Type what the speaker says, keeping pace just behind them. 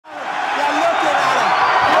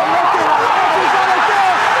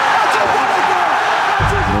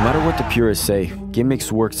matter what the purists say,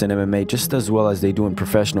 gimmicks works in MMA just as well as they do in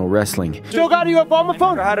professional wrestling. Still got your Obama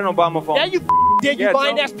phone? I had an Obama phone. Yeah, you did, you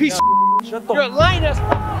lying ass piece of shit. You're a lying ass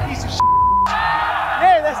piece of shit.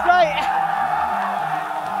 Yeah, that's right.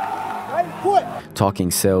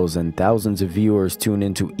 Talking sales, and thousands of viewers tune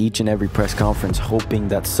into each and every press conference hoping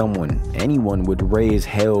that anyone would raise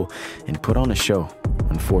hell and put on a show.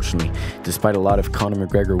 Unfortunately, despite a lot of Conor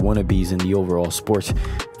McGregor wannabes in the overall sport,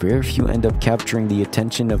 very few end up capturing the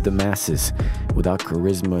attention of the masses. Without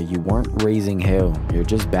charisma, you weren't raising hell, you're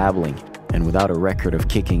just babbling. And without a record of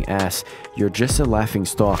kicking ass, you're just a laughing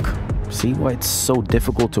stock. See why it's so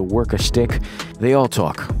difficult to work a shtick? They all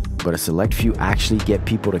talk, but a select few actually get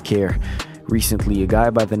people to care. Recently, a guy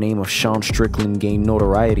by the name of Sean Strickland gained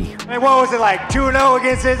notoriety. Hey, what was it like, 2-0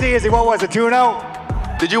 against Izzy? What was it,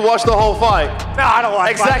 2-0? Did you watch the whole fight? No, I don't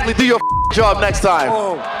watch Exactly, do your job next time.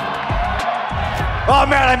 Oh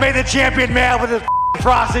man, I made the champion man with his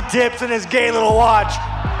frosted tips and his gay little watch.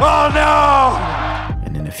 Oh no!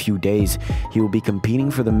 And in a few days, he will be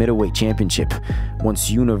competing for the middleweight championship.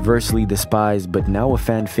 Once universally despised, but now a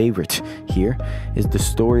fan favorite. Here is the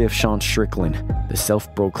story of Sean Strickland, the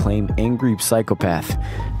self-proclaimed angry psychopath.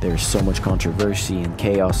 There's so much controversy and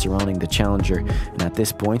chaos surrounding the challenger, and at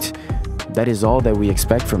this point, that is all that we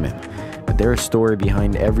expect from him. But there's a story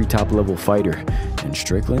behind every top-level fighter, and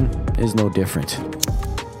Strickland is no different.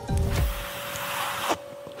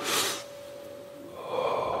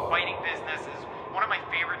 Fighting Business is one of my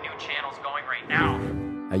favorite new channels going right now.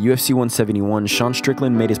 At UFC 171, Sean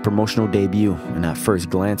Strickland made his promotional debut, and at first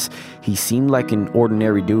glance, he seemed like an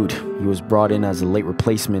ordinary dude. He was brought in as a late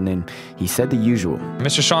replacement, and he said the usual.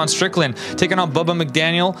 Mr. Sean Strickland, taking on Bubba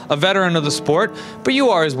McDaniel, a veteran of the sport, but you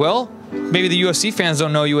are as well. Maybe the UFC fans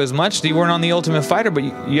don't know you as much. You weren't on The Ultimate Fighter, but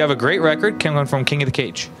you have a great record coming from King of the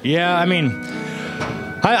Cage. Yeah, I mean,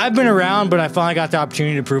 I've been around, but I finally got the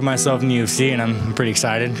opportunity to prove myself in the UFC, and I'm pretty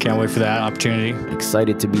excited. Can't wait for that opportunity.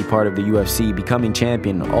 Excited to be part of the UFC, becoming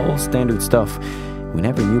champion, all standard stuff we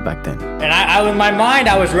never knew back then. And in my mind,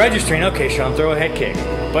 I was registering, okay, Sean, throw a head kick.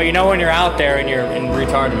 But you know when you're out there and you're in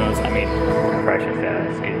retard modes, I mean, precious,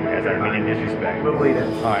 excuse me, as I mean in disrespect. We'll bleed it.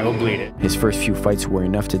 All right, we'll bleed it. His first few fights were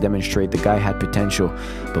enough to demonstrate the guy had potential,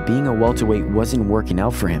 but being a welterweight wasn't working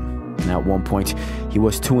out for him. And at one point, he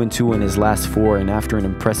was 2-2 in his last 4, and after an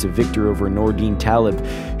impressive victory over Nordine Talib,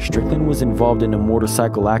 Strickland was involved in a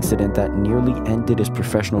motorcycle accident that nearly ended his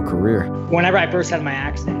professional career. Whenever I first had my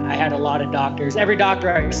accident, I had a lot of doctors. Every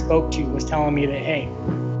doctor I spoke to was telling me that, hey,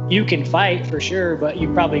 you can fight for sure, but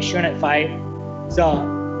you probably shouldn't fight.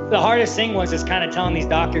 So the hardest thing was just kind of telling these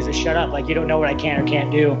doctors to shut up, like you don't know what I can or can't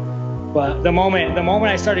do. But the moment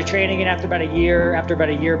I started training, and after about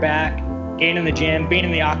a year back, getting in the gym, being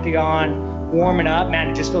in the octagon, warming up, man,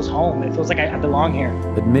 it just feels home. It feels like I belong here.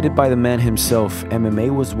 Admitted by the man himself, MMA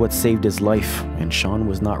was what saved his life, and Sean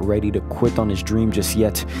was not ready to quit on his dream just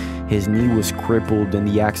yet. His knee was crippled in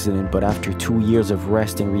the accident, but after 2 years of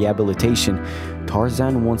rest and rehabilitation,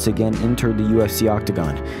 Tarzan once again entered the UFC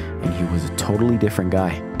octagon, and he was a totally different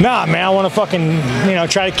guy. Nah, man, I want to fucking,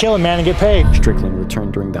 try to kill him, man, and get paid. Strickland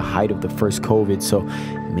returned during the height of the first COVID, so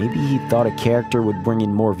maybe he thought a character would bring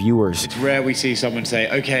in more viewers. It's rare we see someone say,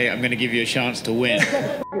 okay, I'm going to give you a chance to win.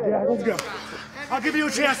 Yeah, let's go. I'll give you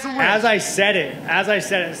a chance to win. As I said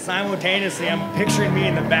it, simultaneously, I'm picturing me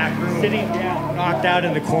in the back room, sitting down, knocked out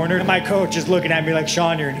in the corner. And my coach is looking at me like,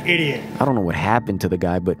 Sean, you're an idiot. I don't know what happened to the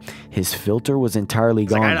guy, but his filter was entirely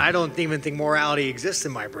gone. Like, I don't even think morality exists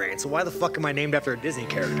in my brain, so why the fuck am I named after a Disney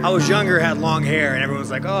character? I was younger, had long hair, and everyone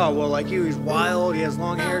was like, oh, well, like you, he's wild, he has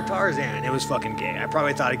long hair, Tarzan. It was fucking gay. I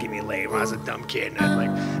probably thought it'd get me laid when I was a dumb kid, and I'd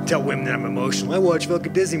like tell women that I'm emotional. I watch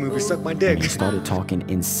fucking Disney movies, suck my dick. He started talking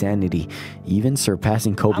insanity, even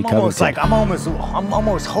surpassing Kobe I'm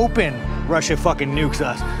almost hoping Russia fucking nukes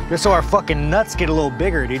us, just so our fucking nuts get a little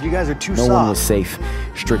bigger, dude. You guys are too soft. No one was safe.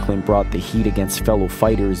 Strickland brought the heat against fellow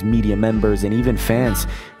fighters, media members, and even fans.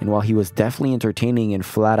 And while he was definitely entertaining and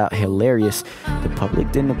flat out hilarious, the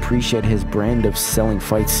public didn't appreciate his brand of selling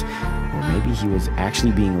fights. Or maybe he was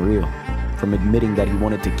actually being real. From admitting that he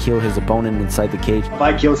wanted to kill his opponent inside the cage. If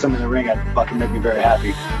I kill someone in the ring, I'd fucking make me very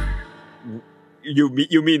happy. You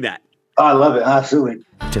mean that? Oh, I love it, absolutely.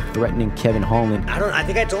 To threatening Kevin Holland. I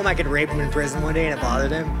think I told him I could rape him in prison one day and it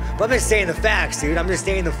bothered him. But I'm just saying the facts, dude. I'm just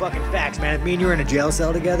saying the fucking facts, man. If me and you were in a jail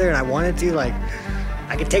cell together and I wanted to, like,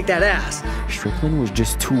 I could take that ass. Strickland was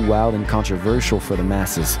just too wild and controversial for the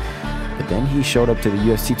masses. But then he showed up to the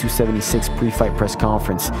UFC 276 pre-fight press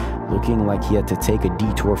conference, looking like he had to take a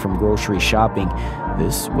detour from grocery shopping.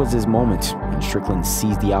 This was his moment, and Strickland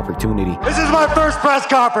seized the opportunity. This is my first press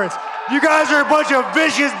conference. You guys are a bunch of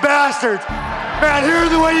vicious bastards. Man, hear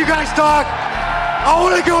the way you guys talk. I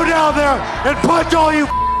want to go down there and punch all you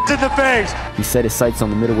in the face. He set his sights on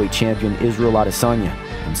the middleweight champion Israel Adesanya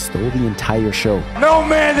and stole the entire show. No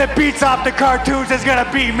man that beats off the cartoons is gonna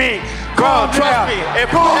beat me. Bro, trust me.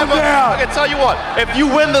 I can tell you what, if you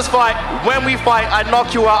win this fight, when we fight, I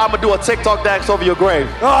knock you out, I'm gonna do a TikTok dance over your grave.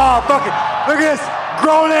 Oh, fuck it. Look at this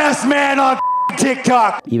grown-ass man on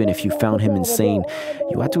TikTok. Even if you found him insane,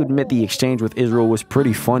 you had to admit the exchange with Israel was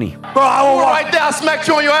pretty funny. Bro, I will right there, I smacked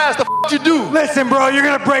you on your ass. The you do? Listen, bro, you're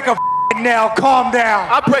gonna break a nail. Calm down.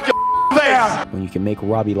 I'll break your face. When you can make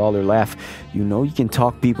Robbie Lawler laugh, you know you can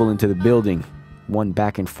talk people into the building. One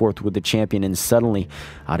back and forth with the champion, and suddenly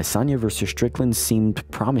Adesanya versus Strickland seemed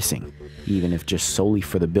promising, even if just solely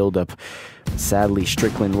for the build-up. Sadly,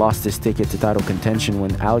 Strickland lost his ticket to title contention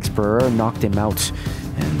when Alex Pereira knocked him out,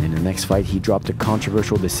 and in the next fight he dropped a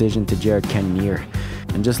controversial decision to Jared Cannonier.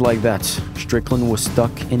 And just like that, Strickland was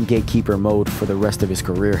stuck in gatekeeper mode for the rest of his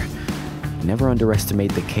career. Never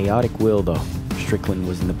underestimate the chaotic will, though. Strickland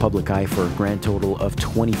was in the public eye for a grand total of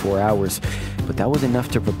 24 hours, but that was enough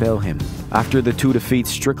to propel him. After the 2 defeats,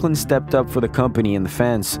 Strickland stepped up for the company and the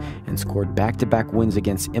fans and scored back-to-back wins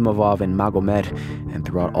against Imavov and Magomed. And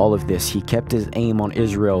throughout all of this, he kept his aim on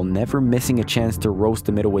Israel, never missing a chance to roast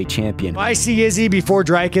the middleweight champion. I see Izzy before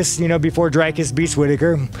Dreykus, before Dreykus beats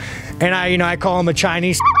Whitaker, and I call him a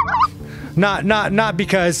Chinese. Not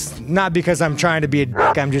because I'm trying to be a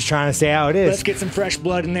dick. I'm just trying to say how it is. Let's get some fresh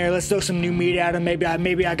blood in there. Let's throw some new meat at him.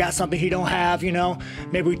 Maybe I got something he don't have,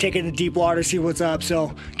 Maybe we take it to deep water, see what's up.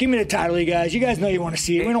 So give me the title, you guys. You guys know you want to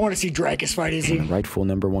see it. We don't want to see Dreykus fight, Izzy. The rightful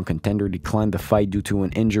 #1 contender declined the fight due to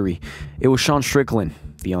an injury. It was Sean Strickland,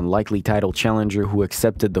 the unlikely title challenger, who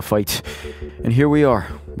accepted the fight. And here we are,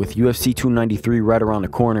 with UFC 293 right around the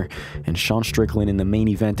corner, and Sean Strickland in the main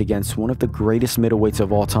event against one of the greatest middleweights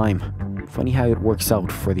of all time. Funny how it works out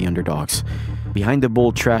for the underdogs. Behind the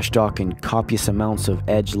bold trash talk and copious amounts of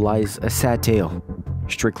edge lies a sad tale.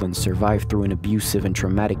 Strickland survived through an abusive and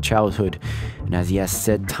traumatic childhood, and as he has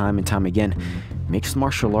said time and time again, mixed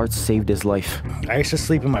martial arts saved his life. I used to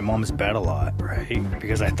sleep in my mom's bed a lot, right?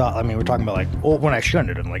 Because I thought, we're talking about when I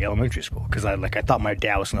shouldn't have in elementary school, because I thought my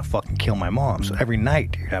dad was gonna fucking kill my mom. So every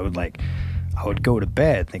night, dude, I would go to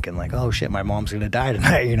bed thinking oh shit, my mom's gonna die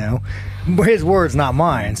tonight, His words, not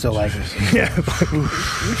mine. So yeah.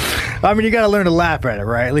 You gotta learn to laugh at it,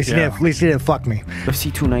 right? At least he didn't fuck me.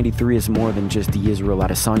 UFC 293 is more than just the Israel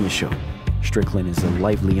Adesanya show. Strickland is a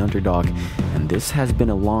lively underdog, and this has been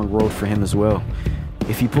a long road for him as well.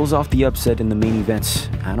 If he pulls off the upset in the main event,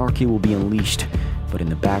 anarchy will be unleashed, but in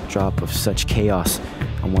the backdrop of such chaos,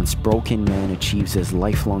 a once broken man achieves his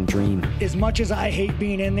lifelong dream. As much as I hate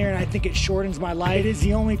being in there and I think it shortens my life, it is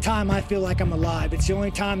the only time I feel like I'm alive. It's the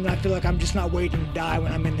only time that I feel like I'm just not waiting to die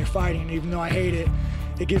when I'm in there fighting. Even though I hate it,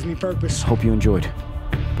 it gives me purpose. Hope you enjoyed,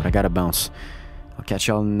 but I gotta bounce. I'll catch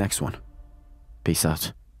y'all in the next one. Peace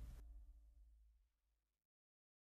out.